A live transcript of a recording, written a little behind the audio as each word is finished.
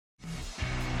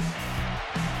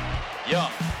Young,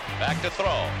 back to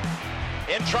throw.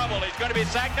 In trouble, he's going to be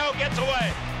sacked. No, gets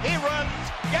away. He runs,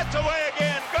 gets away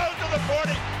again, goes to the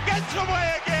 40, gets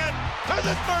away again, to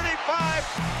the 35,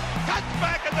 cuts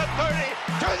back at the 30,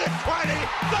 to the 20,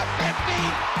 the 15,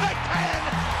 the 10.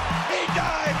 He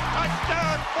dives,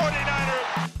 touchdown,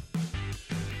 49ers.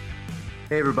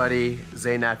 Hey everybody,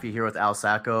 Zain here with Al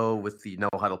Sacco with the No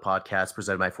Huddle podcast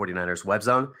presented by 49ers Web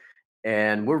Zone.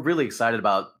 And we're really excited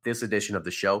about this edition of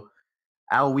the show.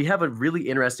 Al, we have a really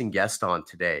interesting guest on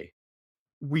today.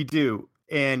 We do,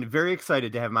 and very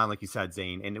excited to have him on, like you said,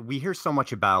 Zain. And we hear so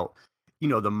much about,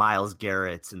 the Myles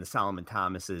Garretts and the Solomon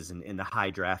Thomases and the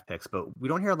high draft picks, but we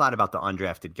don't hear a lot about the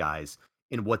undrafted guys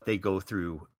and what they go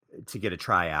through to get a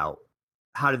tryout.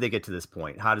 How did they get to this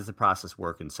point? How does the process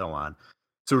work and so on?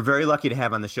 So we're very lucky to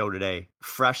have on the show today,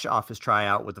 fresh off his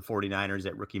tryout with the 49ers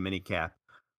at rookie minicamp,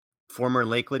 former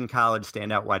Lakeland College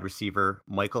standout wide receiver,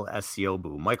 Michael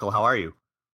Esiobu. Michael, how are you?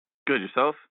 Good,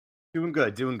 yourself? Doing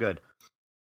good.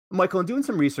 Michael, in doing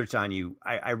some research on you,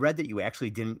 I read that you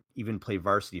actually didn't even play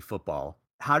varsity football.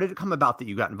 How did it come about that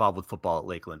you got involved with football at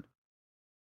Lakeland?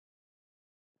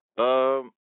 I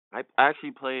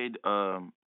actually played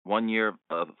 1 year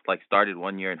started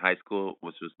 1 year in high school,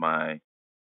 which was my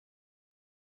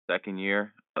second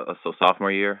year, so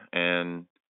sophomore year, and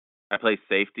I played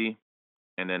safety,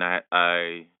 and then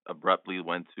I abruptly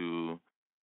went to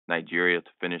Nigeria to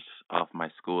finish off my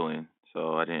schooling,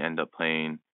 so I didn't end up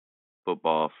playing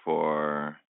football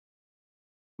for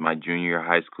my junior year of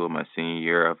high school, my senior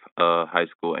year of high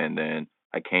school, and then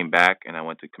I came back and I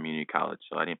went to community college,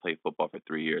 so I didn't play football for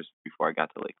 3 years before I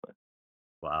got to Lakeland.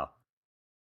 Wow.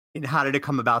 And how did it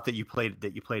come about that you played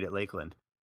at Lakeland?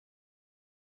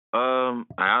 I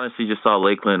honestly just saw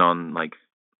Lakeland on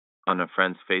a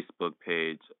friend's Facebook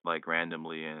page,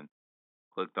 randomly, and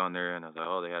clicked on there, and I was like,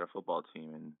 oh, they had a football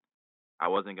team, and I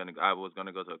was gonna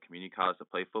go to a community college to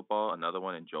play football, another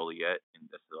one in Joliet, and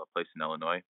that's a place in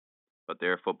Illinois, but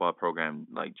their football program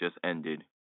just ended,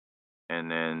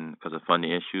 and then because of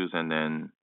funding issues, and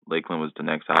then Lakeland was the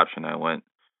next option. I went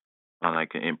on an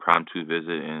impromptu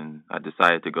visit, and I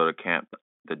decided to go to camp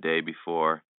the day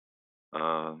before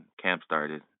camp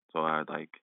started. So I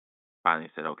finally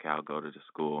said, okay, I'll go to the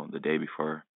school the day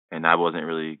before, and I wasn't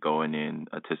really going in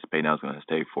anticipating I was going to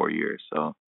stay 4 years.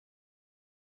 So.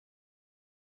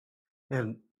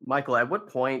 And Michael, at what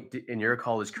point in your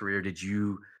college career did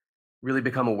you really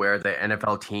become aware that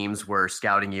NFL teams were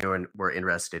scouting you and were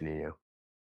interested in you?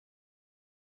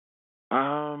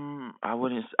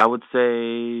 I would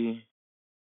say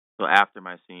so after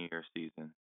my senior year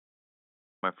season.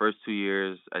 My first 2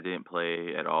 years I didn't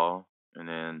play at all, and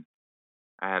then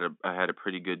I had a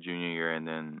pretty good junior year, and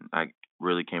then I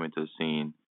really came into the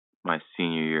scene my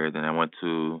senior year. Then I went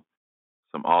to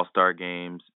some all-star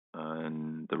games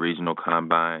and the regional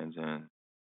combines, and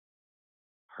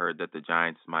heard that the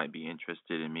Giants might be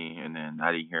interested in me, and then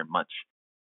I didn't hear much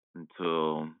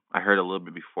until I heard a little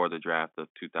bit before the draft of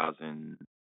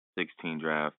 2016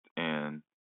 draft, and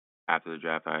after the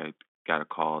draft I got a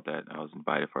call that I was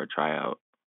invited for a tryout.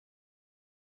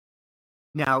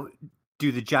 Now,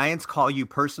 do the Giants call you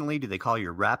personally? Do they call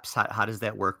your reps? How does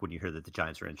that work when you hear that the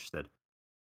Giants are interested?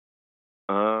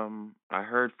 I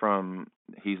heard from,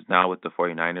 he's now with the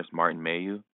 49ers, Martin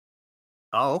Mayu.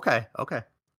 Oh, okay.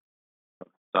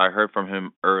 So I heard from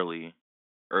him early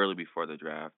before the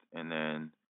draft, and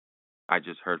then I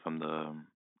just heard from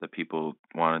the people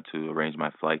wanted to arrange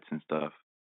my flights and stuff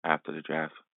after the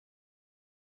draft.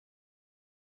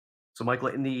 So Michael,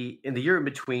 in the year in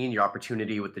between your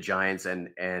opportunity with the Giants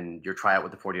and your tryout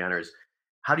with the 49ers,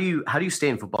 how do you stay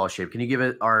in football shape? Can you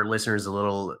give our listeners a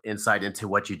little insight into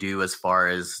what you do as far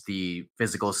as the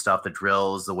physical stuff, the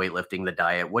drills, the weightlifting, the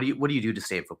diet? What do you do to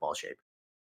stay in football shape?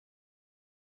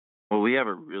 Well, we have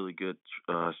a really good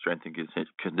strength and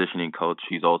conditioning coach.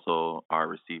 He's also our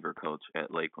receiver coach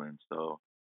at Lakeland. So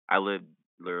I live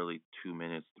literally 2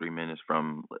 minutes, 3 minutes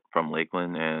from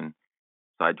Lakeland, and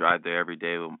so I drive there every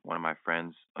day with one of my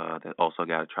friends that also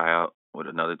got a tryout with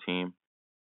another team,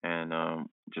 and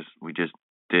we just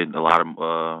did a lot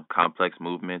of complex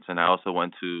movements. And I also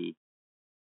went to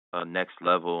next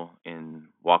level in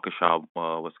Waukesha,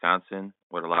 Wisconsin,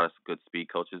 with a lot of good speed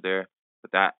coaches there.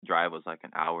 But that drive was like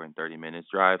an hour and 30 minutes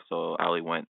drive, so I only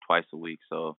went twice a week.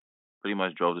 So pretty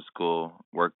much drove to school,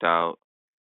 worked out,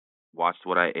 watched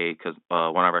what I ate, because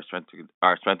one of our strength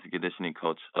and conditioning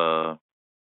coach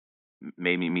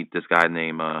made me meet this guy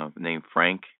named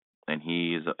Frank, and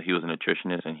he was a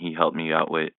nutritionist, and he helped me out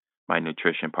with my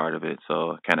nutrition part of it.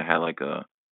 So I kind of had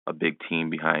a big team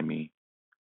behind me.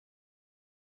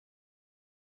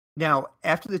 Now,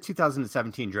 after the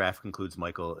 2017 draft concludes,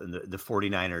 Michael, and the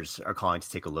 49ers are calling to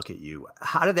take a look at you,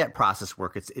 how did that process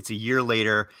work? It's a year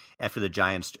later after the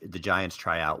Giants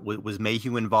tryout. Was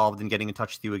Mayhew involved in getting in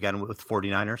touch with you again with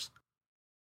 49ers?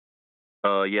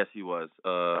 Yes, he was.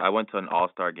 I went to an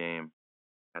All-Star game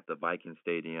at the Viking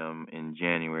Stadium in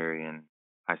January, and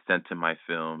I sent him my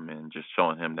film and just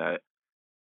showing him that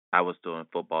I was still in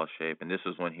football shape, and this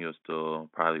was when he was still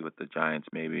probably with the Giants,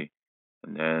 maybe.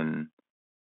 And then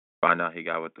found out he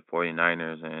got with the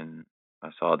 49ers, and I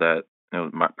saw that it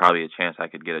was probably a chance I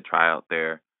could get a tryout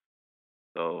there.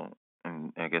 So,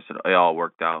 and I guess it all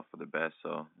worked out for the best.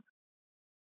 So,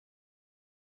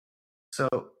 So,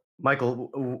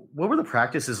 Michael, what were the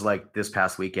practices like this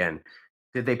past weekend?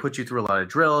 Did they put you through a lot of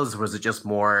drills? Was it just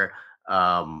more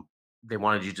um, they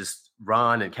wanted you to just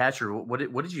run and catch, or what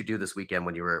did you do this weekend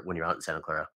when you were out in Santa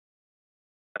Clara?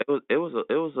 it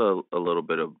was a little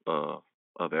bit of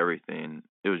everything.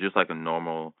 It was just like a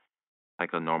normal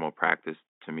practice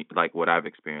to me. Like what I've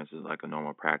experienced is like a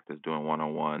normal practice doing one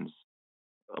on ones.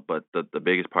 But the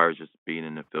biggest part is just being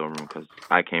in the film room because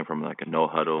I came from like a no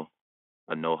huddle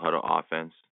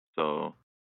offense. So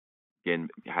getting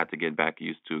had to get back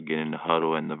used to getting in the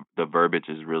huddle, and the verbiage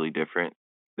is really different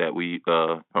that we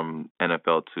from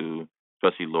NFL to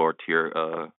especially lower tier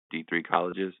D3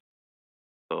 colleges.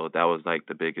 So that was like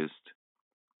the biggest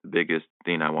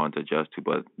thing I wanted to adjust to,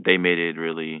 but they made it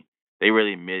really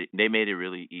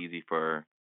easy for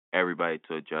everybody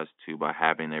to adjust to by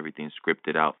having everything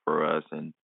scripted out for us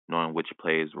and knowing which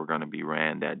plays were going to be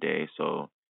ran that day. So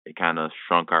it kind of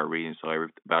shrunk our reading, so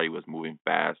everybody was moving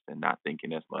fast and not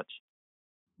thinking as much.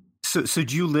 So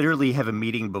do you literally have a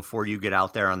meeting before you get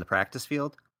out there on the practice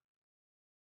field?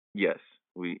 Yes,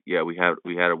 we had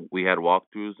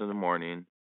walkthroughs in the morning,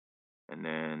 and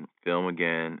then film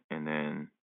again, and then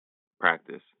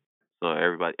practice. So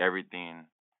everything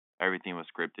was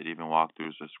scripted. Even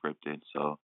walkthroughs were scripted.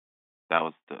 So that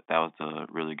was the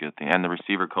really good thing. And the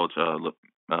receiver coach,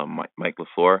 Mike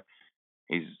LaFleur,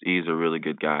 he's a really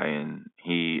good guy, and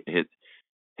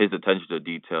his attention to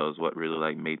detail is what really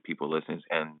like made people listen.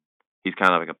 And he's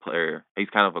kind of like a player. He's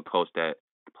kind of a coach that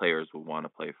the players would want to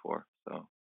play for. So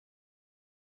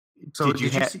So, Did you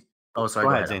did you have? see? Oh, sorry. Go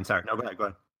Go ahead, ahead. Zane. Sorry. No, go ahead.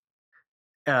 Go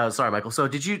ahead. Sorry, Michael. So,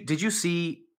 did you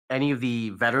see any of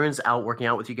the veterans out working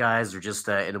out with you guys, or just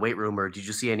in the weight room, or did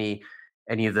you see any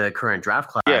of the current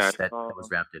draft yeah, class that was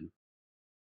drafted?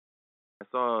 I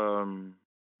saw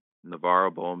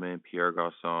Navarro Bowman, Pierre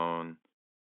Garcon,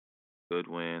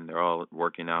 Goodwin. They're all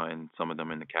working out, and some of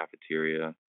them in the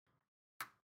cafeteria.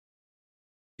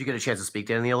 Did you get a chance to speak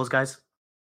to any of those guys?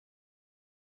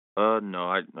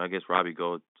 No, I guess Robbie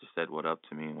Gold just said what up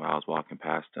to me while I was walking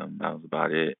past him. That was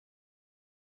about it.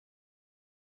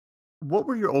 What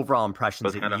were your overall But impressions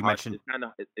it's that kind of you hard. mentioned?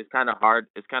 It's kind of hard.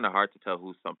 It's kind of hard to tell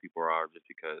who some people are just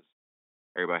because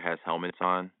everybody has helmets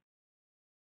on.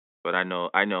 But I know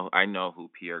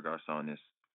who Pierre Garcon is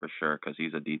for sure because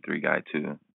he's a D3 guy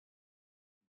too.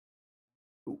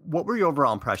 What were your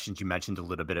overall impressions? You mentioned a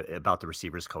little bit about the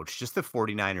receivers coach, just the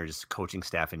 49ers coaching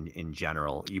staff in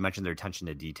general. You mentioned their attention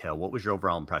to detail. What was your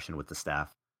overall impression with the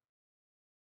staff?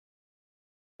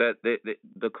 That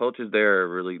the coaches there are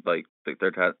really like the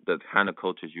kind of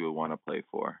coaches you would want to play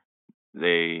for.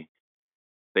 They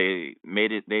they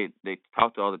made it. They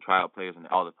talked to all the tryout players and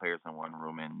all the players in one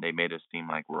room, and they made us seem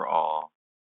like we're all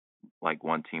like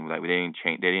one team. Like we didn't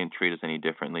change. They didn't treat us any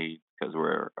differently because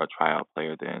we're a tryout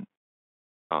player than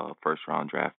first round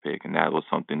draft pick, and that was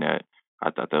something that I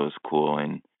thought that was cool.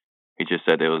 And he just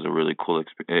said it was a really cool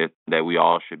experience that we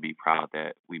all should be proud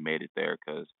that we made it there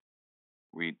because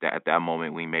at that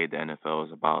moment we made the NFL. It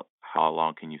was about how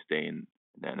long can you stay in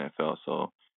the NFL.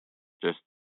 So just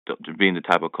being the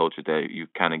type of coach that you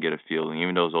kind of get a feeling,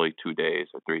 even though it's only 2 days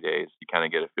or 3 days, you kind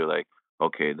of get a feel like,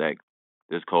 okay, like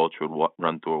this coach would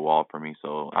run through a wall for me,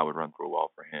 so I would run through a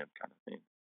wall for him, kind of thing.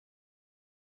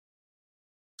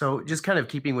 So, just kind of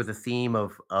keeping with the theme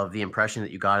of the impression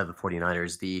that you got of the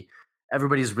 49ers,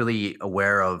 everybody's really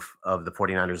aware of the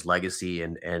 49ers legacy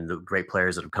and the great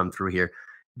players that have come through here.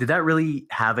 Did that really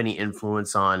have any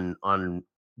influence on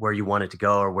where you wanted to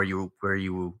go, or where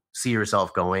you see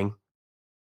yourself going?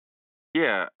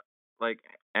 Yeah, like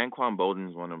Anquan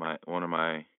Bolden's one of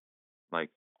my like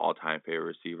all time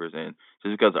favorite receivers, and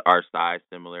just because of our size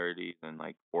similarities and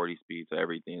like 40 speeds,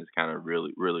 everything is kind of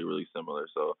really, really, really similar.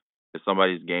 So if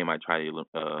somebody's game, I try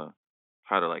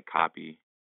to like copy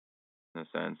in a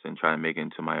sense and try to make it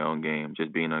into my own game,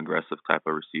 just being an aggressive type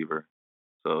of receiver.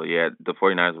 So yeah, the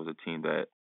 49ers was a team that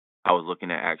I was looking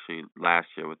at actually last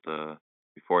year with the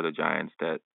before the Giants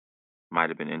that might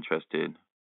have been interested.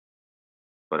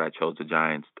 but I chose the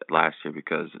Giants last year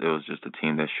because it was just a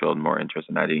team that showed more interest,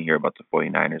 and I didn't hear about the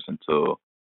 49ers until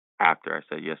after I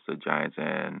said yes to the Giants,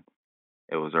 and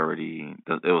it was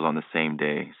on the same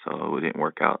day, so it didn't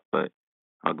work out. But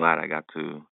I'm glad I got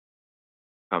to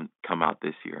come out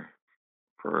this year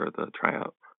for the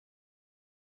tryout.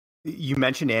 You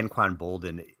mentioned Anquan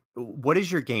Bolden. What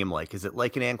is your game like? Is it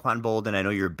like an Anquan Bolden? I know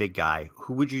you're a big guy.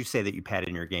 Who would you say that you had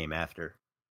in your game after?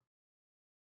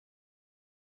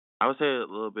 I would say a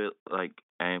little bit like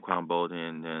Anquan Bolden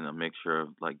and then a mixture of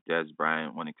like Des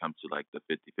Bryant when it comes to like the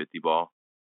 50-50 ball.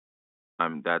 I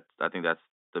think that's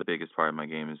the biggest part of my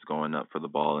game is going up for the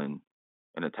ball and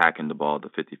attacking the ball, the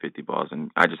 50-50 balls.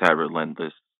 And I just have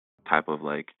relentless type of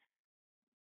like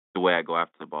the way I go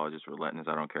after the ball is just relentless.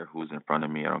 I don't care who's in front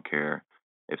of me. I don't care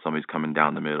if somebody's coming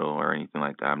down the middle or anything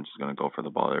like that. I'm just gonna go for the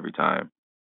ball every time.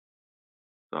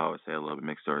 So I would say a little bit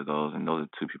mixture of those, and those are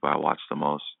two people I watch the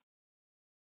most.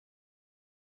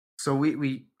 So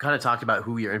we kind of talked about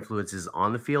who your influence is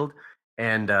on the field,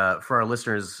 and for our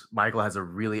listeners, Michael has a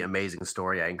really amazing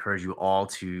story. I encourage you all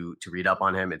to read up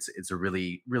on him. It's a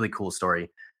really cool story.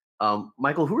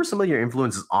 Michael, who are some of your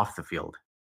influences off the field?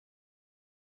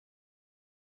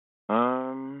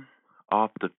 Um,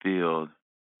 Off the field,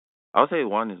 I would say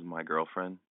one is my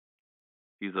girlfriend.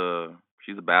 She's a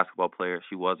she's a basketball player.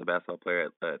 She was a basketball player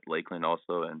at Lakeland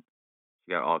also, and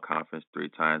she got all conference 3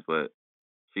 times. But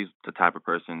she's the type of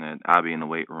person that I'll be in the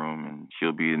weight room and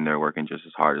she'll be in there working just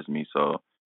as hard as me. So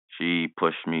she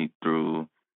pushed me through.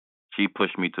 She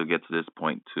pushed me to get to this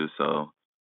point too. So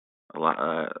a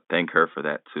lot. Thank her for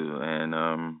that too. And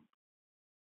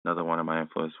another one of my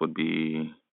influence would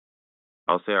be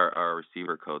I'll say our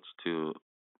receiver coach too,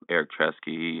 Eric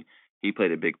Tresky. He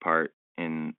played a big part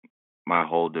in my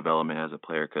whole development as a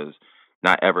player because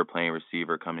not ever playing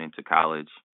receiver coming into college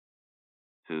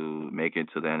to make it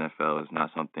to the NFL is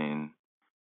not something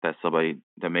that somebody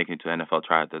that making it to NFL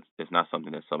tryout. That's it's not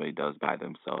something that somebody does by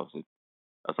themselves.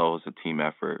 It's always a team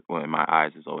effort. Well, in my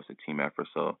eyes, it's always a team effort.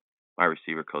 So my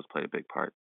receiver coach played a big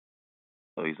part.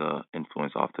 So he's a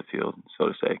influence off the field, so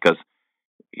to say, because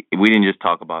we didn't just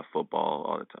talk about football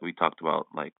all the time. We talked about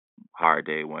like how our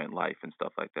day went, life, and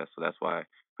stuff like that. So that's why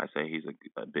I say he's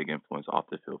a big influence off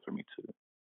the field for me too.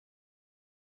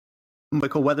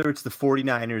 Michael, whether it's the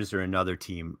 49ers or another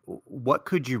team, what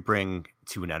could you bring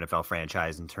to an NFL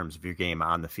franchise in terms of your game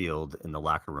on the field, in the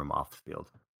locker room, off the field?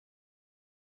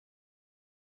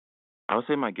 I would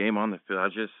say my game on the field.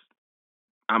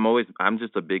 I'm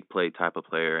just a big play type of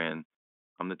player, and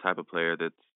I'm the type of player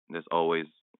that's always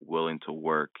willing to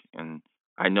work. And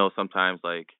I know sometimes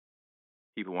like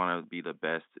people want to be the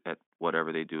best at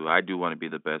whatever they do. I do want to be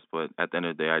the best, but at the end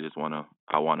of the day, I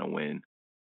want to win.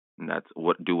 And that's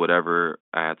what do whatever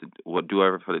I have to what do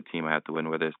whatever for the team I have to win,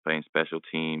 whether it's playing special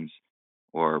teams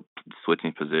or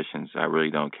switching positions. I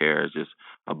really don't care. It's just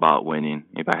about winning.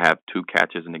 If I have 2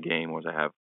 catches in the game, or if I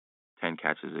have 10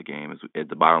 catches a game, if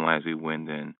the bottom line is we win,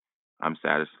 then I'm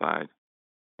satisfied.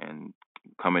 And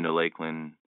coming to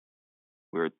Lakeland,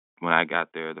 we were when I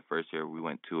got there the first year, we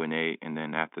went 2-8, and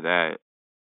then after that,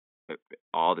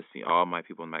 all my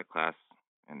people in my class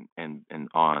and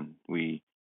on we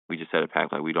just set a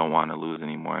pact like we don't want to lose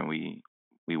anymore, and we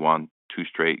won 2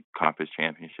 straight conference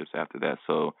championships after that.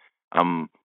 So I'm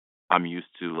I'm used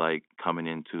to like coming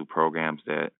into programs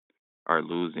that are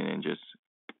losing and just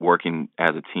working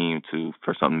as a team to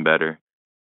for something better.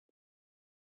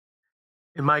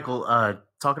 And Michael,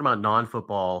 talking about a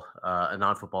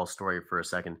non-football story for a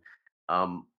second.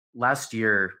 Last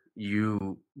year,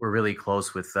 you were really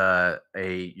close with a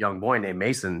young boy named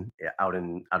Mason out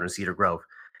in Cedar Grove,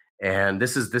 and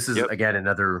this is Yep. again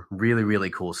another really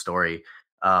cool story.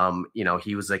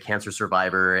 He was a cancer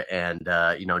survivor, and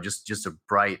just a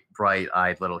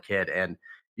bright-eyed little kid, and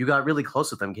you got really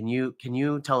close with him. Can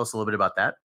you tell us a little bit about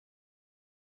that?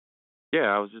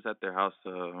 Yeah, I was just at their house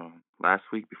last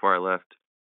week before I left.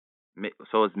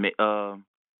 So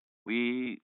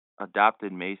we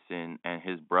adopted Mason and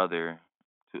his brother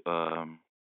to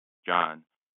John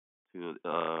to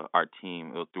our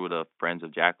team. It was through the Friends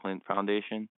of Jacqueline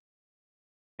Foundation,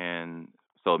 and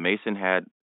so Mason had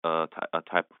a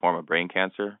type of form of brain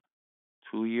cancer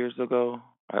 2 years ago,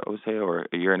 I would say, or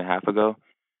a year and a half ago,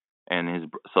 and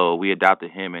so we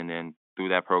adopted him, and then through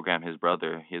that program, his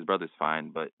brother's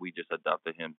fine, but we just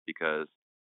adopted him because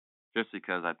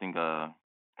I think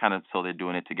kind of so they're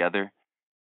doing it together,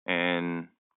 and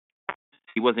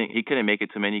he couldn't make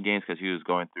it to many games because he was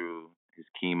going through his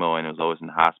chemo and was always in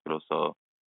the hospital. So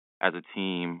as a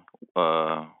team,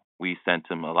 we sent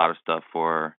him a lot of stuff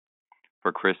for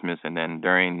Christmas, and then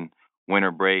during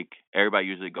winter break, everybody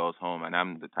usually goes home, and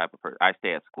I'm the type of person. I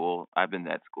stay at school. I've been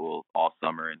at school all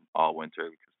summer and all winter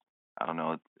because I don't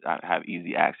know. I have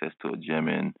easy access to a gym,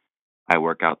 and I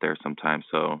work out there sometimes.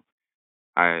 So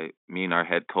me and our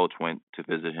head coach went to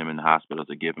visit him in the hospital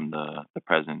to give him the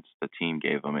presents the team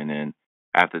gave him, and then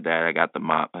after that, I got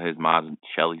his mom's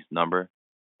Shelly's number,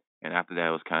 and after that,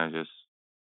 it was kind of just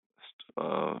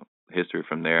uh, history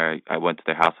from there. I went to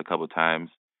their house a couple of times,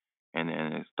 and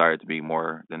then it started to be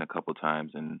more than a couple of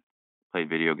times, and played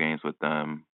video games with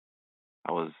them.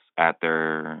 I was at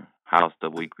their house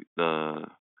the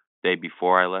day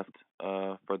before I left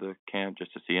for the camp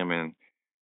just to see him, and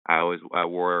I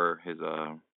wore his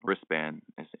wristband.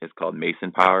 It's called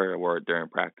Mason Power. I wore it during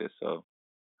practice, so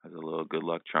as a little good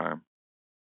luck charm.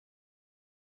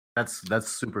 That's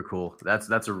super cool.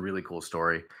 That's a really cool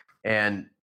story. And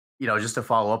just to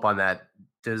follow up on that,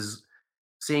 does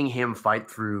seeing him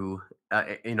fight through,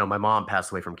 my mom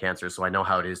passed away from cancer, so I know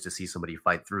how it is to see somebody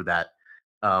fight through that.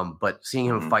 But seeing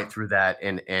him hmm fight through that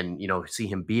and see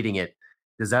him beating it,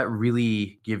 does that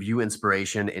really give you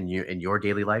inspiration in your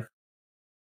daily life?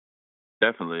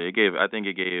 Definitely, I think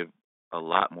it gave a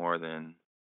lot more than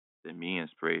me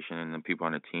inspiration and the people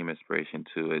on the team inspiration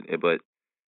too. But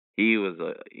he was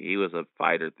a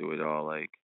fighter through it all. Like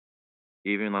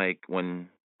even like when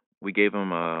we gave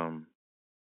him I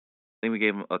think we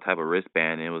gave him a type of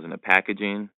wristband and it was in the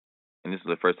packaging. And this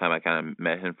was the first time I kind of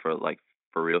met him for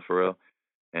real, for real.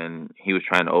 And he was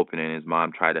trying to open it and his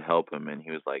mom tried to help him and he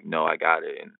was like, "No, I got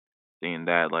it." And seeing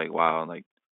that, like, wow, like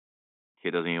he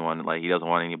doesn't even want he doesn't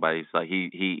want anybody. Like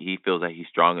he feels that he's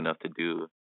strong enough to do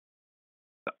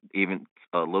even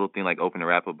a little thing like open the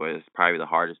wrapper, but it's probably the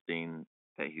hardest thing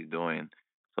that he's doing.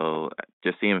 So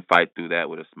just seeing him fight through that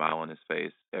with a smile on his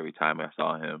face every time I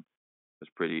saw him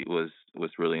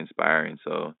was really inspiring.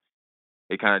 So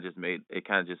it kind of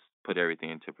just put everything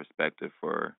into perspective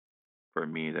for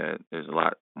me that there's a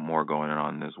lot more going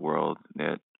on in this world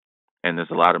and there's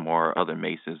a lot of more other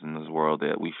Maces in this world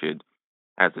that we should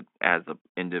as a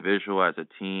individual, as a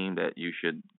team, that you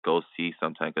should go see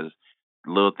sometime because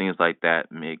little things like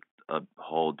that make a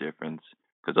whole difference.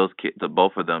 Because those kids,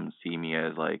 both of them, see me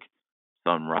as like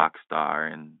some rock star,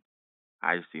 and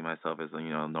I just see myself as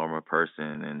a normal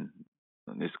person, and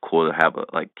it's cool to have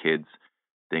like kids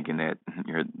thinking that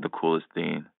you're the coolest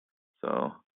thing.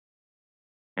 So,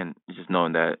 and just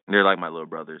knowing that they're like my little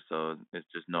brothers, so it's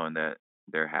just knowing that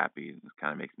they're happy. It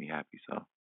kind of makes me happy. So,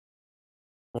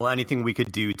 Well, anything we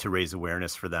could do to raise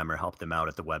awareness for them or help them out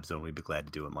at the web zone, we'd be glad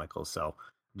to do it, Michael. So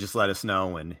just let us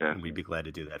know and we'd definitely, be glad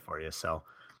to do that for you. So,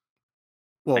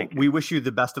 well, thank you. we wish you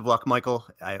the best of luck, Michael.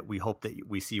 We hope that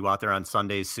we see you out there on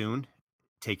Sundays soon.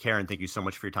 Take care and thank you so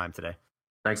much for your time today.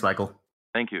 Thanks, Michael.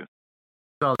 Thank you.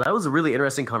 Well, that was a really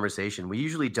interesting conversation. We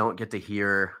usually don't get to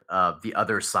hear the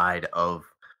other side of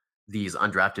these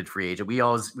undrafted free agent. We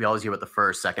always hear about the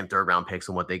first, second, third round picks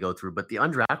and what they go through, but the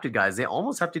undrafted guys, they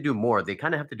almost have to do more. They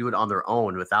kind of have to do it on their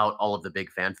own without all of the big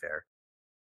fanfare.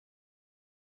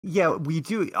 Yeah, we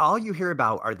do. All you hear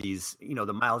about are these,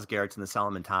 the Miles Garrett's and the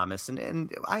Solomon Thomas,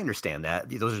 and I understand that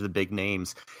those are the big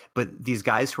names, but these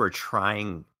guys who are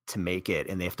trying to make it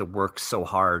and they have to work so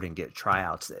hard and get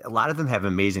tryouts. A lot of them have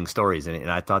amazing stories, and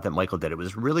I thought that Michael did. It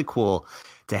was really cool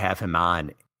to have him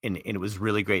on, and it was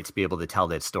really great to be able to tell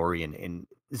that story. And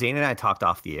Zane and I talked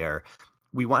off the air.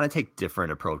 We want to take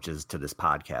different approaches to this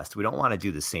podcast. We don't want to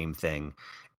do the same thing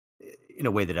in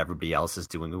a way that everybody else is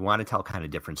doing. We want to tell kind of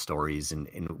different stories, and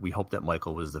we hope that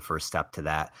Michael was the first step to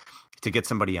that, to get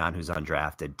somebody on who's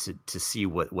undrafted to see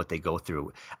what they go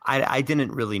through. I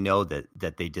didn't really know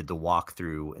that they did the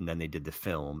walkthrough and then they did the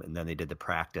film and then they did the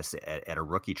practice at a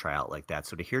rookie tryout like that.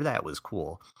 So to hear that was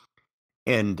cool.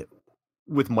 And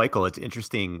with Michael, it's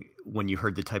interesting when you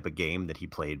heard the type of game that he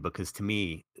played, because to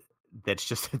me, that's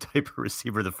just the type of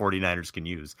receiver the 49ers can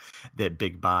use, that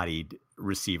big bodied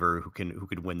receiver who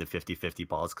could win the 50-50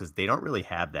 balls, because they don't really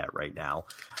have that right now.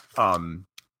 Um,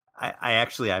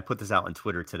 I put this out on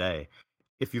Twitter today.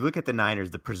 If you look at the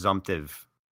Niners, the presumptive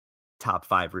top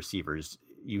 5 receivers,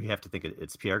 you have to think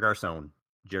it's Pierre Garcon,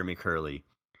 Jeremy Curley,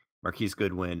 Marquise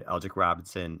Goodwin, Eldrick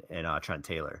Robinson, and Trent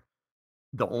Taylor.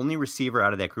 The only receiver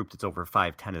out of that group that's over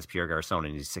 5'10" is Pierre Garcon,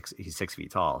 and he's 6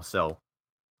 feet tall. So,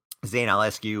 Zane, I'll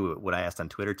ask you what I asked on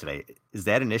Twitter today. Is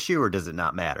that an issue or does it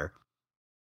not matter?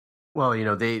 Well,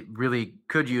 they really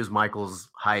could use Michael's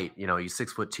height. He's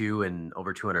 6'2" and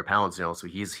over 200 pounds. So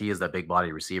he is that big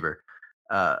body receiver.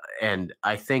 And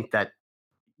I think that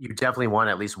you definitely want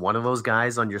at least one of those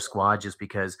guys on your squad, just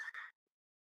because,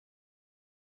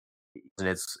 and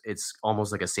it's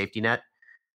almost like a safety net.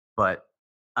 But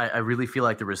I really feel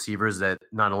like the receivers that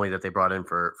not only that they brought in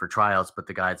for tryouts, but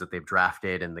the guys that they've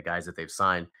drafted and the guys that they've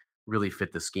signed really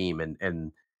fit the scheme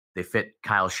and they fit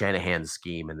Kyle Shanahan's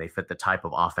scheme and they fit the type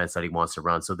of offense that he wants to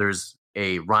run. So there's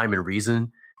a rhyme and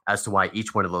reason as to why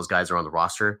each one of those guys are on the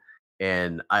roster.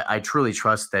 And I truly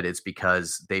trust that it's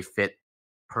because they fit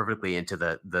perfectly into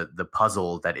the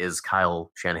puzzle that is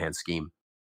Kyle Shanahan's scheme.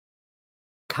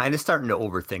 Kind of starting to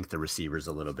overthink the receivers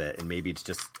a little bit, and maybe it's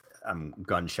just I'm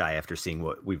gun shy after seeing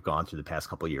what we've gone through the past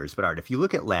couple of years. But Art, if you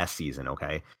look at last season,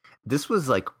 okay, this was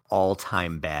like all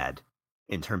time bad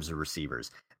in terms of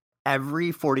receivers.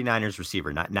 Every 49ers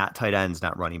receiver, not tight ends,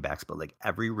 not running backs, but like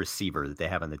every receiver that they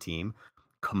have on the team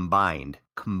combined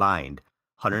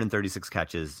 136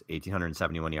 catches,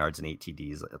 1,871 yards, and 8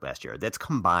 TDs last year. That's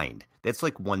combined. That's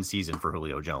like one season for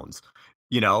Julio Jones,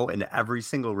 and every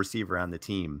single receiver on the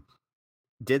team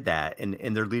did that.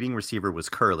 And their leading receiver was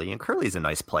Curley. And Curley's a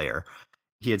nice player.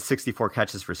 He had 64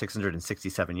 catches for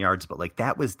 667 yards, but like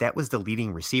that was the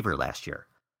leading receiver last year.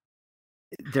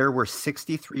 There were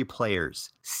 63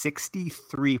 players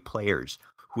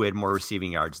who had more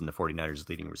receiving yards than the 49ers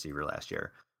leading receiver last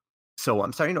year. So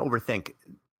I'm starting to overthink.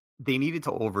 They needed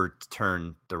to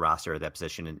overturn the roster at that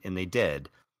position, and they did.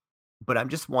 But I'm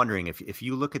just wondering if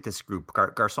you look at this group,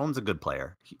 Garcon's a good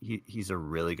player. He's a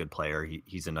really good player.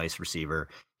 He's a nice receiver.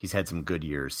 He's had some good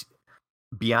years.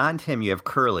 Beyond him, you have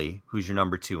Curley, who's your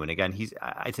number 2. And again,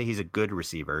 I'd say he's a good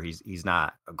receiver. He's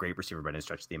not a great receiver by any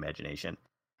stretch of the imagination.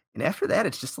 And after that,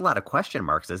 it's just a lot of question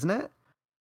marks, isn't it?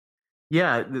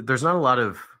 Yeah, there's not a lot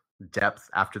of depth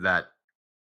after that.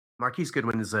 Marquise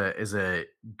Goodwin is a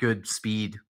good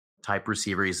speed type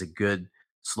receiver. He's a good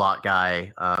slot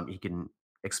guy. He can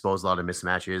expose a lot of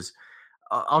mismatches.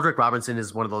 Aldrick Robinson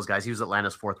is one of those guys. He was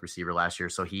Atlanta's 4th receiver last year,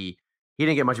 so he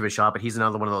didn't get much of a shot, but he's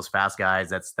another one of those fast guys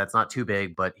that's not too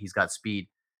big, but he's got speed.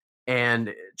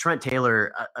 And Trent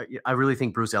Taylor, I really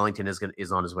think Bruce Ellington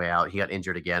is on his way out. He got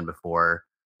injured again before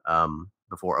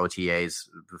OTAs,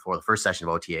 before the first session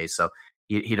of OTAs, so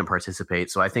he didn't participate.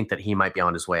 So I think that he might be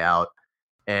on his way out.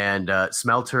 And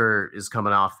Smelter is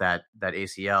coming off that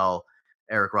ACL.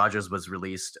 Eric Rodgers was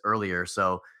released earlier,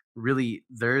 so really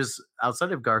there's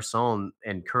outside of Garcon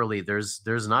and Curley,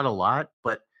 there's not a lot.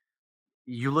 But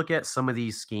you look at some of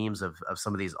these schemes of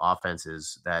some of these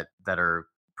offenses that are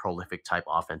prolific type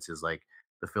offenses, like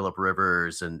the Phillip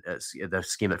Rivers and the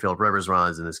scheme that Phillip Rivers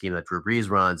runs and the scheme that Drew Brees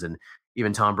runs, and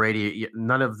even Tom Brady.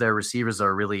 None of their receivers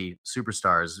are really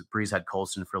superstars. Brees had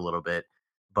Colston for a little bit,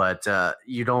 but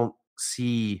you don't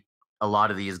see a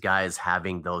lot of these guys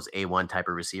having those A1 type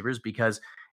of receivers because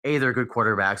they're good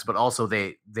quarterbacks, but also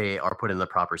they are put in the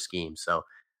proper scheme. So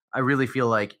I really feel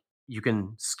like you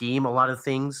can scheme a lot of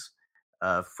things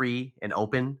free and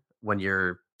open when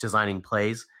you're designing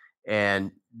plays,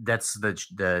 and that's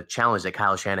the challenge that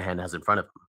Kyle Shanahan has in front of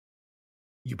him.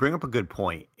 You bring up a good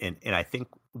point, and I think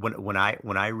when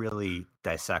I really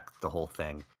dissect the whole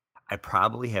thing, I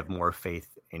probably have more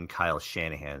faith in Kyle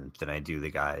Shanahan than I do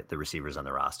the receivers on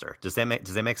the roster. Does that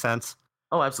make sense?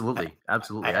 Oh, absolutely.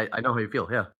 Absolutely. I know how you feel.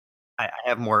 Yeah. I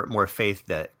have more faith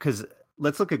that, because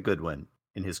let's look at Goodwin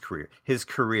in his career. His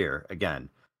career, again,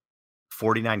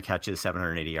 49 catches,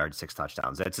 780 yards, 6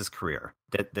 touchdowns. That's his career.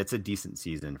 That's a decent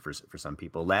season for some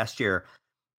people. Last year,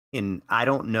 I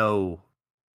don't know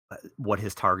what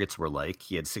his targets were like.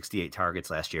 He had 68 targets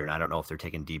last year, and I don't know if they're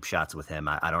taking deep shots with him.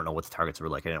 I don't know what the targets were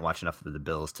like. I didn't watch enough of the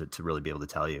Bills to really be able to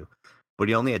tell you. But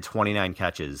he only had 29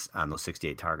 catches on those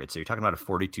 68 targets. So you're talking about a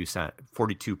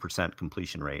 42%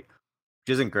 completion rate,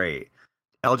 which isn't great.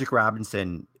 Aldrick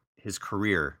Robinson, his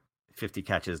career, 50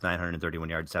 catches, 931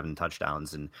 yards, 7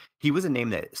 touchdowns. And he was a name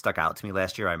that stuck out to me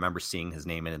last year. I remember seeing his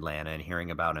name in Atlanta and hearing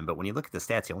about him. But when you look at the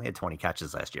stats, he only had 20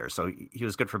 catches last year. So he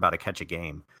was good for about a catch a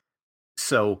game.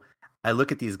 So I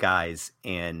look at these guys,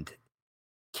 and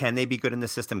can they be good in the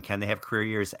system? Can they have career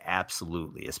years?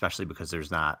 Absolutely, especially because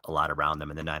there's not a lot around them,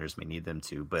 and the Niners may need them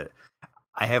to. But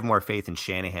I have more faith in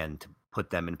Shanahan to put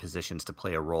them in positions to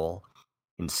play a role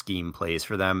in scheme plays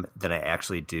for them than I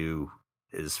actually do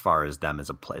as far as them as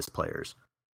players.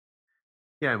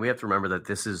 Yeah, and we have to remember that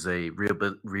this is a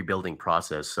rebuilding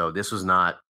process. So this was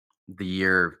not the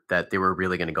year that they were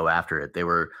really going to go after it. They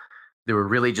were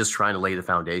really just trying to lay the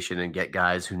foundation and get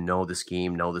guys who know the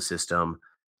scheme, know the system,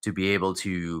 to be able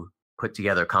to put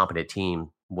together a competent team.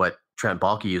 What Trent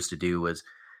Baalke used to do was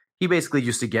he basically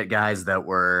used to get guys that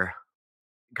were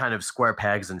kind of square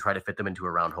pegs and try to fit them into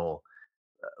a round hole.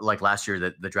 Like last year,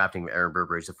 the drafting of Aaron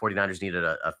Burbridge, the 49ers needed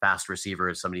a fast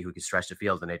receiver, somebody who could stretch the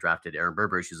field, and they drafted Aaron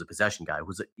Burbridge, who's a possession guy.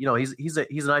 He's a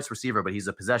nice receiver, but he's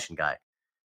a possession guy.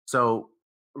 So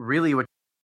really what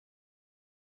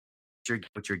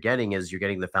you're getting is you're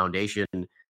getting the foundation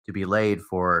to be laid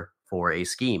for a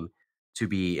scheme to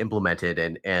be implemented,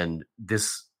 and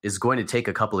this is going to take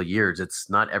a couple of years. It's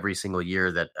not every single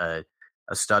year that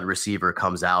a stud receiver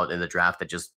comes out in the draft that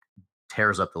just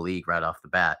tears up the league right off the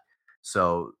bat.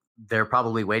 So they're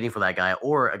probably waiting for that guy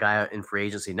or a guy in free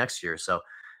agency next year. So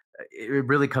it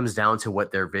really comes down to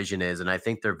what their vision is. And I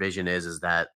think their vision is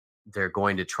that they're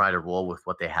going to try to roll with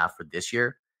what they have for this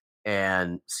year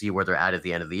and see where they're at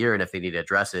the end of the year. And if they need to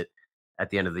address it at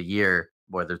the end of the year,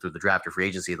 whether through the draft or free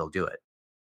agency, they'll do it.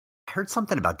 I heard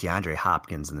something about DeAndre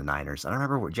Hopkins in the Niners. I don't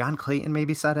remember what John Clayton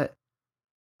maybe said it.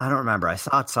 I don't remember. I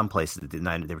saw it someplace that they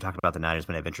were talking about the Niners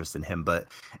might have interest in him, but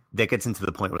that gets into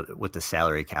the point with the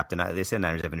salary cap. And they say the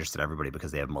Niners have interest in everybody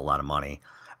because they have a lot of money.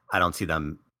 I don't see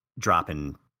them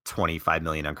dropping $25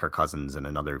 million on Kirk Cousins and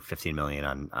another $15 million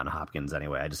on Hopkins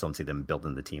anyway. I just don't see them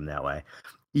building the team that way.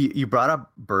 You brought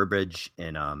up Burbridge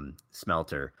and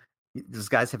Smelter. Does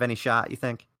guys have any shot, you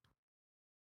think?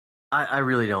 I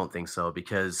really don't think so,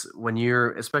 because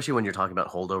especially when you're talking about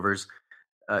holdovers,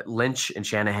 Lynch and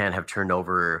Shanahan have turned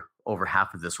over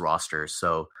half of this roster.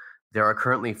 So there are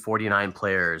currently 49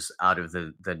 players out of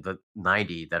the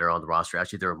 90 that are on the roster.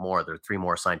 Actually, there are more. There are 3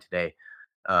 more signed today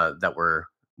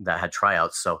that had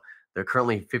tryouts. So there are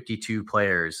currently 52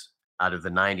 players out of the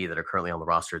 90 that are currently on the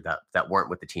roster that weren't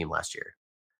with the team last year.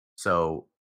 So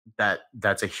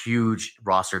that's a huge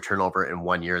roster turnover in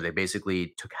 1 year. They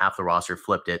basically took half the roster,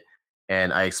 flipped it,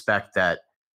 and I expect that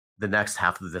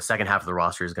the second half of the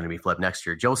roster is going to be flipped next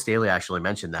year. Joe Staley actually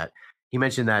mentioned that. He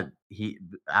mentioned that he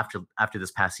after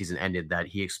this past season ended, that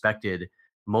he expected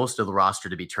most of the roster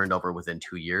to be turned over within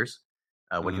 2 years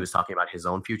when he was talking about his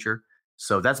own future.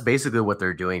 So that's basically what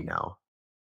they're doing now.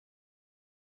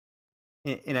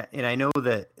 And I know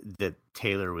that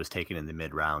Taylor was taken in the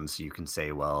mid rounds. So you can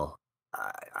say, well,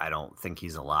 I don't think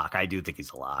he's a lock. I do think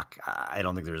he's a lock. I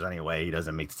don't think there's any way he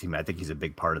doesn't make the team. I think he's a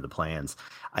big part of the plans.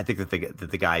 I think that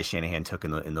the guys Shanahan took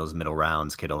in those middle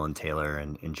rounds, Kittle and Taylor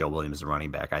and Joe Williams, the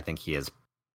running back, I think he has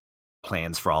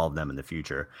plans for all of them in the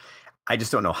future. I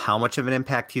just don't know how much of an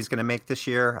impact he's going to make this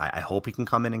year. I hope he can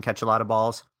come in and catch a lot of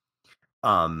balls.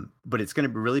 But it's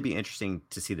going to really be interesting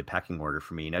to see the pecking order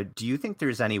for me. Now, do you think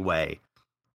there's any way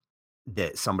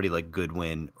that somebody like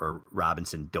Goodwin or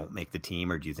Robinson don't make the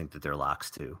team, or do you think that they're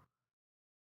locks too?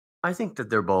 I think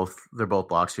that they're both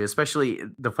locks too. Especially,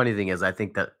 the funny thing is, I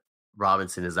think that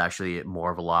Robinson is actually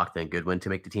more of a lock than Goodwin to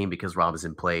make the team, because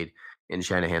Robinson played in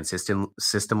Shanahan's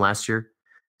system last year.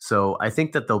 So I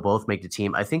think that they'll both make the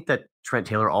team. I think that Trent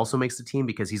Taylor also makes the team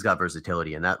because he's got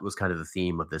versatility, and that was kind of the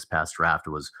theme of this past draft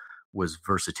was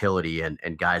versatility and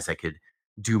guys that could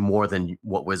do more than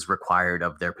what was required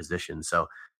of their position. So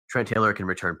Trent Taylor can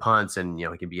return punts, and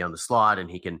he can be on the slot, and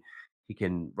he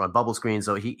can run bubble screens.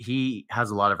 So he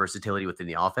has a lot of versatility within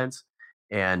the offense,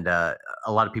 and a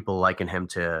lot of people liken him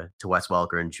to Wes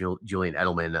Welker and Julian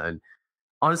Edelman. And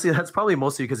honestly, that's probably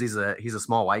mostly because he's a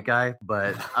small white guy,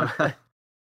 but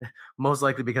most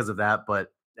likely because of that. But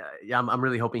yeah, I'm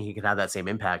really hoping he can have that same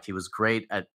impact. He was great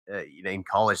at in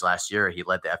college last year. He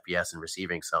led the FBS in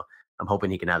receiving, so I'm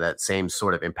hoping he can have that same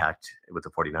sort of impact with the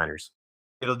 49ers.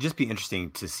 It'll just be interesting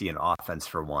to see an offense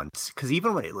for once, because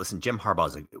even Jim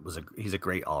Harbaugh he's a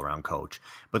great all around coach,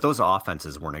 but those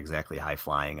offenses weren't exactly high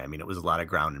flying. I mean, it was a lot of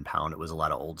ground and pound. It was a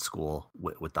lot of old school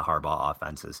with the Harbaugh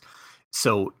offenses.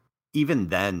 So even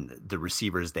then, the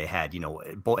receivers they had,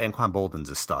 Anquan Bolden's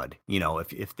a stud.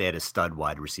 If they had a stud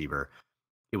wide receiver,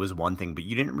 it was one thing, but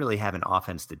you didn't really have an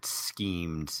offense that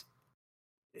schemed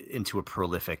into a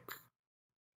prolific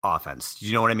offense. Do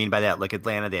you know what I mean by that? Like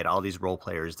Atlanta, they had all these role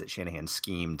players that Shanahan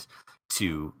schemed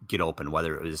to get open,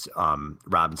 whether it was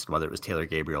Robinson, whether it was Taylor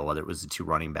Gabriel, whether it was the 2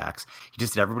 running backs. He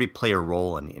just had everybody play a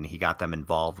role, and he got them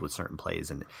involved with certain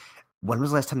plays. And when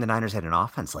was the last time the Niners had an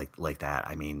offense like that?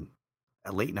 I mean,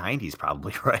 late 90s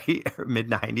probably, right? Or mid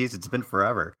 90s. It's been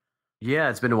forever.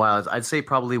 Yeah, it's been a while. I'd say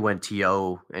probably when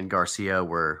T.O. and Garcia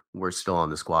were still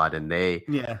on the squad, and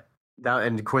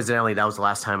and coincidentally, that was the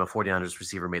last time a 49ers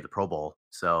receiver made the Pro Bowl.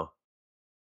 So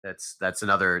that's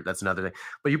another thing.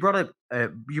 But you brought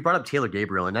up Taylor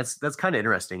Gabriel, and that's kind of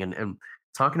interesting. And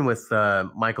talking with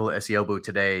Michael Esiobu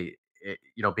today,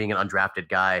 being an undrafted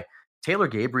guy, Taylor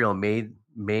Gabriel made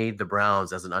the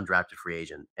Browns as an undrafted free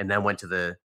agent, and then went to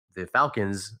the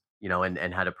Falcons,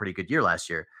 and had a pretty good year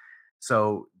last year.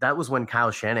 So that was when Kyle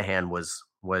Shanahan was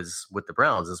with the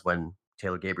Browns, is when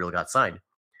Taylor Gabriel got signed.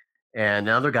 And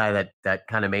another guy that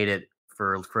kind of made it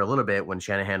for a little bit when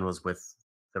Shanahan was with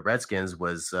the Redskins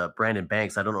was Brandon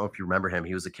Banks. I don't know if you remember him.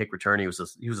 He was a kick returner. He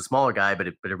was a smaller guy, but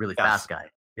a really fast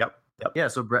guy. Yep. Yeah.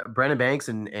 So Brandon Banks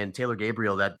and Taylor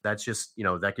Gabriel, that's just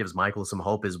that gives Michael some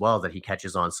hope as well, that he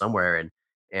catches on somewhere.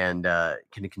 and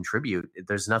can contribute.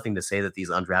 There's nothing to say that these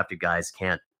undrafted guys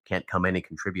can't come in and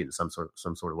contribute in some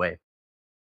sort of way.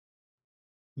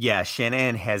 Yeah,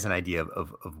 Shanahan has an idea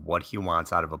of what he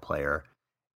wants out of a player,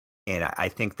 and I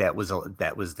think that was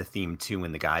the theme too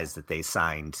in the guys that they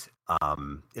signed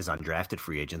as undrafted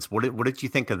free agents. What did you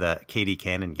think of the KD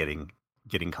Cannon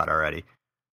getting cut already?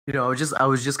 I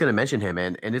was just going to mention him,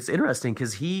 and it's interesting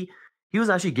because he was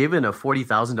actually given a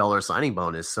 $40,000 signing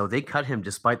bonus, so they cut him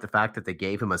despite the fact that they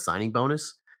gave him a signing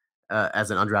bonus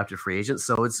as an undrafted free agent.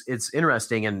 So it's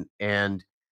interesting, and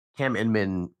Cam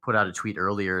Inman put out a tweet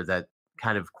earlier that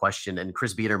kind of questioned, and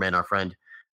Chris Biederman, our friend,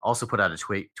 also put out a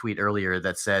tweet earlier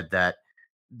that said that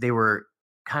they were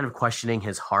kind of questioning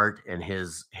his heart and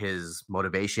his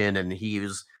motivation, and he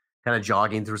was kind of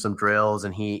jogging through some drills,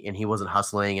 and he wasn't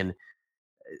hustling, and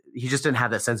he just didn't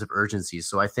have that sense of urgency.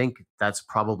 So I think that's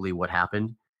probably what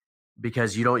happened,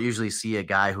 because you don't usually see a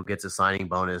guy who gets a signing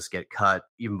bonus get cut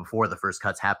even before the first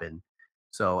cuts happen.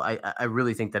 So I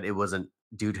really think that it wasn't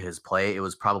due to his play. It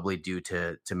was probably due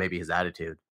to maybe his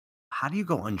attitude. How do you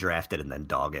go undrafted and then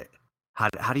dog it?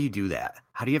 How do you do that?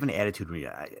 How do you have an attitude?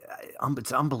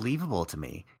 It's unbelievable to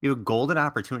me. You have a golden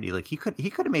opportunity. Like he could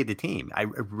have made the team. I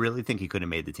really think he could have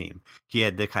made the team. He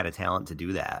had the kind of talent to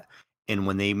do that. And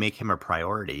when they make him a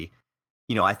priority,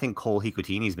 I think Cole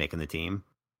Hikutini's making the team.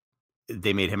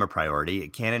 They made him a priority.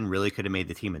 Cannon really could have made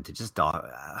the team, and to just dog,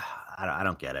 I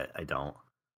don't get it. I don't.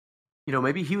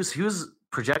 Maybe he was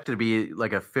projected to be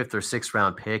like a 5th or 6th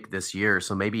round pick this year.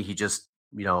 So maybe he just,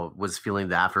 was feeling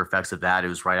the after effects of that. It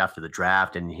was right after the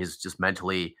draft, and he's just you're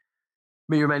mentally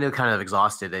kind of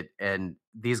exhausted. And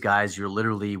these guys, you're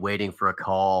literally waiting for a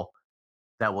call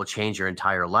that will change your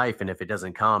entire life. And if it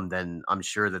doesn't come, then I'm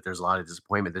sure that there's a lot of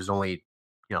disappointment. There's only,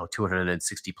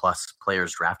 260 plus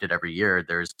players drafted every year.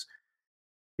 There's,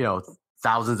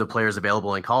 thousands of players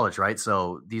available in college, right?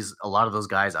 So a lot of those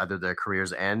guys, either their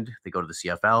careers end, they go to the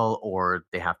CFL, or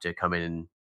they have to come in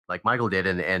like Michael did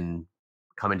and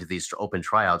come into these open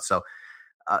tryouts. So,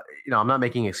 I'm not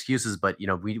making excuses, but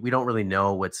we don't really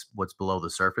know what's below the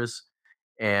surface.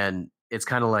 And it's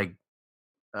kind of like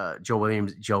Joe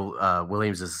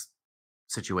Williams's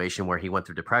situation, where he went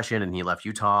through depression and he left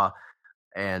Utah,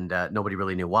 and nobody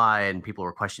really knew why, and people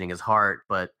were questioning his heart,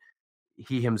 but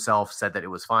he himself said that it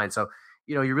was fine. So,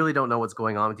 you really don't know what's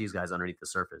going on with these guys underneath the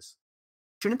surface.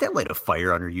 Shouldn't that light a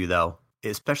fire under you, though?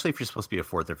 Especially if you're supposed to be a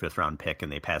 4th or 5th round pick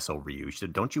and they pass over you.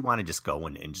 Don't you want to just go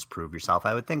and just prove yourself?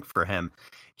 I would think for him,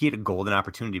 he had a golden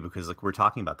opportunity, because like we're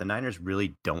talking about, the Niners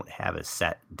really don't have a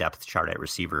set depth chart at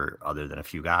receiver other than a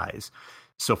few guys.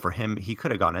 So for him, he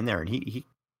could have gone in there and he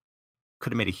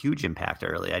could have made a huge impact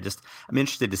early. I'm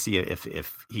interested to see if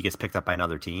he gets picked up by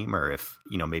another team, or if,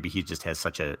 maybe he just has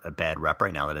such a bad rep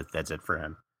right now that that's it for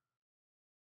him.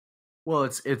 Well,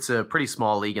 it's a pretty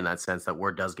small league in that sense that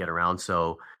word does get around.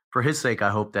 So for his sake, I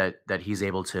hope that he's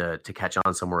able to catch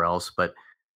on somewhere else. But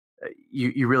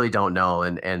you really don't know.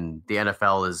 And the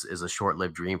NFL is a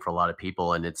short-lived dream for a lot of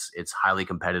people, and it's highly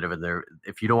competitive. And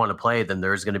if you don't want to play, then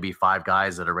there's going to be 5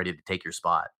 guys that are ready to take your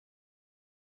spot.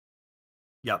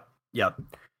 Yep.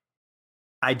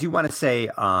 I do want to say,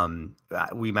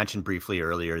 we mentioned briefly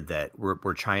earlier that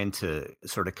we're trying to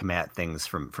sort of come at things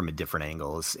from a different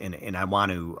angles. And I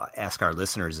want to ask our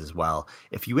listeners as well,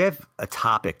 if you have a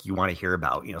topic you want to hear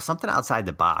about, something outside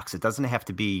the box. It doesn't have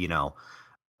to be,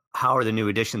 how are the new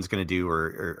editions going to do,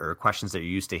 or questions that you're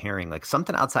used to hearing, like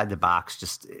something outside the box,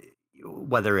 just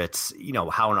whether it's,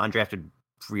 how an undrafted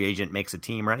free agent makes a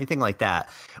team or anything like that.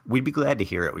 We'd be glad to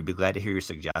hear it. We'd be glad to hear your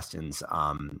suggestions.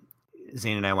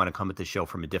 Zain and I want to come at the show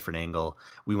from a different angle.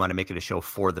 We want to make it a show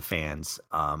for the fans.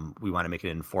 We want to make it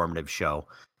an informative show.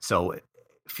 So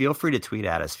feel free to tweet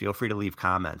at us. Feel free to leave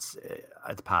comments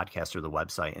at the podcast or the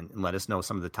website, and let us know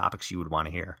some of the topics you would want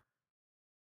to hear.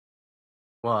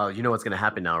 Well, you know what's going to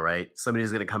happen now, right?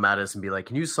 Somebody's going to come at us and be like,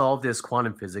 "Can you solve this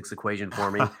quantum physics equation for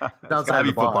me?" It's outside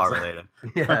the football related.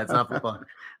 Yeah, it's not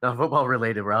football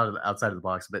related. We're outside of the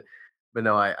box, but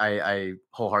no, I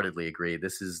wholeheartedly agree.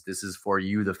 This is for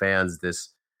you, the fans.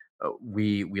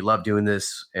 We love doing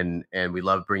this, and we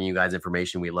love bringing you guys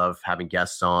information. We love having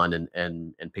guests on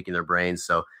and picking their brains.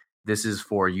 So this is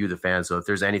for you, the fans. So if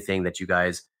there's anything that you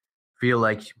guys feel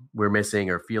like we're missing,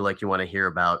 or feel like you want to hear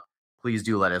about, please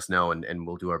do let us know, and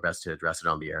we'll do our best to address it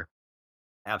on the air.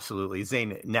 Absolutely.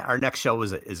 Zain, our next show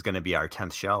is going to be our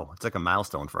 10th show. It's like a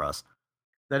milestone for us.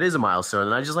 That is a milestone.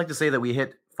 And I just like to say that we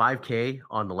hit 5K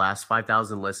on the last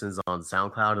 5,000 listens on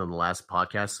SoundCloud on the last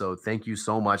podcast. So thank you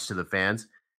so much to the fans.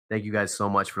 Thank you guys so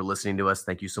much for listening to us.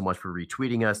 Thank you so much for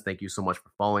retweeting us. Thank you so much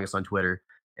for following us on Twitter.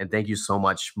 And thank you so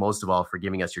much, most of all, for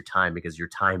giving us your time, because your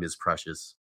time is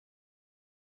precious.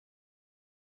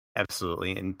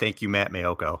 Absolutely. And thank you, Matt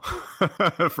Mayoko,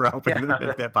 for helping Yeah,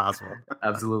 make that possible.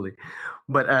 absolutely.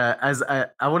 But as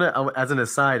an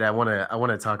aside, I want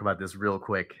to talk about this real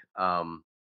quick.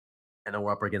 I know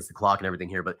we're up against the clock and everything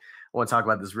here, but I want to talk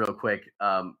about this real quick.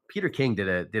 Peter King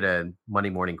did a Monday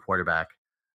Morning Quarterback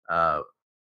uh,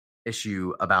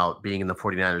 issue about being in the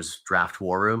 49ers draft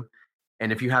war room.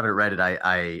 And if you haven't read it,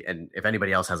 and if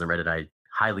anybody else hasn't read it, I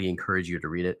highly encourage you to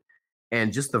read it.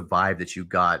 And just the vibe that you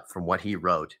got from what he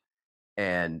wrote,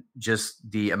 and just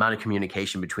the amount of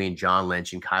communication between John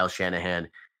Lynch and Kyle Shanahan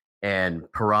and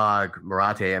Parag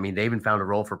Marate. I mean, they even found a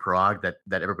role for Parag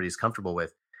that everybody's comfortable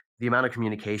with. The amount of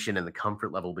communication and the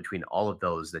comfort level between all of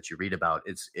those that you read about,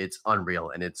 it's unreal,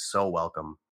 and it's so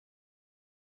welcome.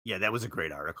 Yeah, that was a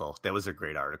great article. That was a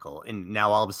great article. And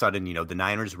now all of a sudden, the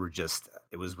Niners were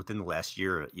it was within the last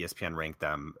year, ESPN ranked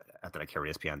them, not that I care what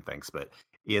ESPN thinks, but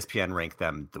ESPN ranked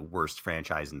them the worst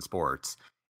franchise in sports.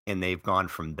 And they've gone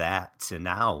from that to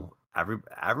now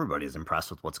everybody's impressed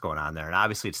with what's going on there. And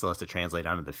obviously it still has to translate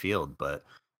onto the field, but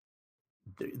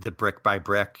the brick by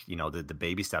brick, the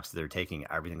baby steps that they're taking,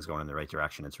 everything's going in the right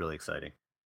direction. It's really exciting.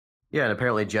 Yeah, and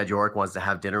apparently Jed York wants to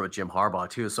have dinner with Jim Harbaugh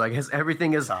too. So I guess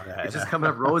everything is it's just coming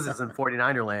up roses in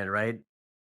 49er land, right?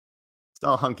 It's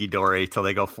all hunky dory till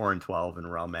they go 4-12 and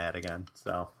we're all mad again.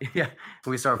 So yeah,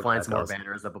 we start flying some more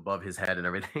banners up above his head and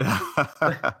everything.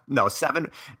 No,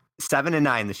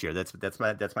 7-9 this year. That's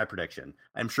my prediction.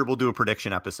 I'm sure we'll do a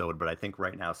prediction episode, but I think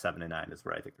right now 7-9 is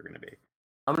where I think they're going to be.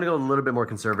 I'm going to go a little bit more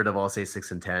conservative. I'll say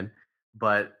 6-10,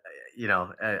 but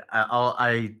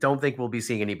I don't think we'll be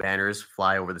seeing any banners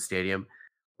fly over the stadium.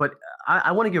 But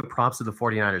I want to give props to the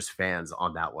 49ers fans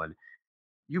on that one.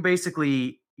 You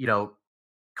basically,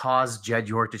 caused Jed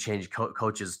York to change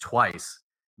coaches twice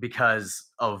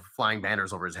because of flying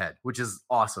banners over his head, which is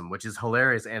awesome, which is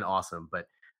hilarious and awesome. But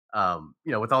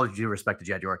with all due respect to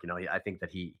Jed York, I think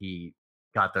that he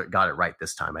got it right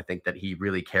this time. I think that he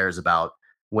really cares about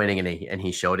winning, and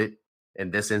he showed it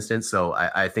in this instance. So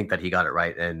I think that he got it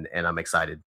right, and I'm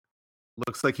excited.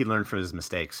 Looks like he learned from his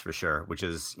mistakes for sure, which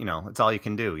is, it's all you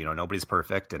can do. Nobody's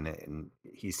perfect, and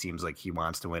he seems like he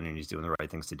wants to win, and he's doing the right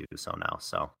things to do so now.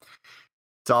 So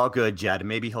it's all good, Jed.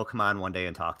 Maybe he'll come on one day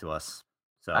and talk to us.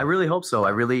 So I really hope so.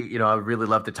 I would really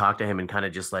love to talk to him and kind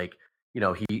of just like,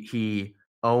 he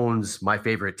owns my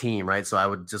favorite team, right? So I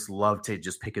would just love to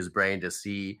just pick his brain to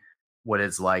see what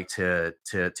it's like to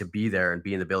be there and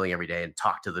be in the building every day and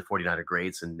talk to the 49er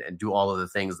greats and do all of the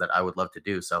things that I would love to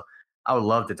do. So I would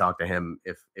love to talk to him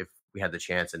if we had the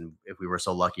chance and if we were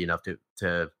so lucky enough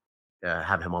to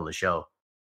have him on the show.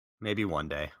 Maybe one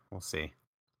day. We'll see.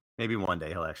 Maybe one day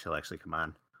he'll actually come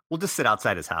on. We'll just sit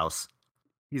outside his house.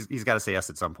 He's got to say yes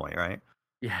at some point, right?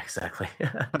 Yeah, exactly.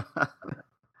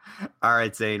 All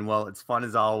right, Zain. Well, it's fun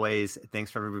as always. Thanks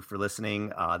for everybody for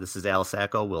listening. This is Al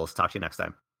Sacco. We'll talk to you next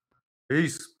time.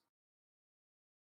 Peace.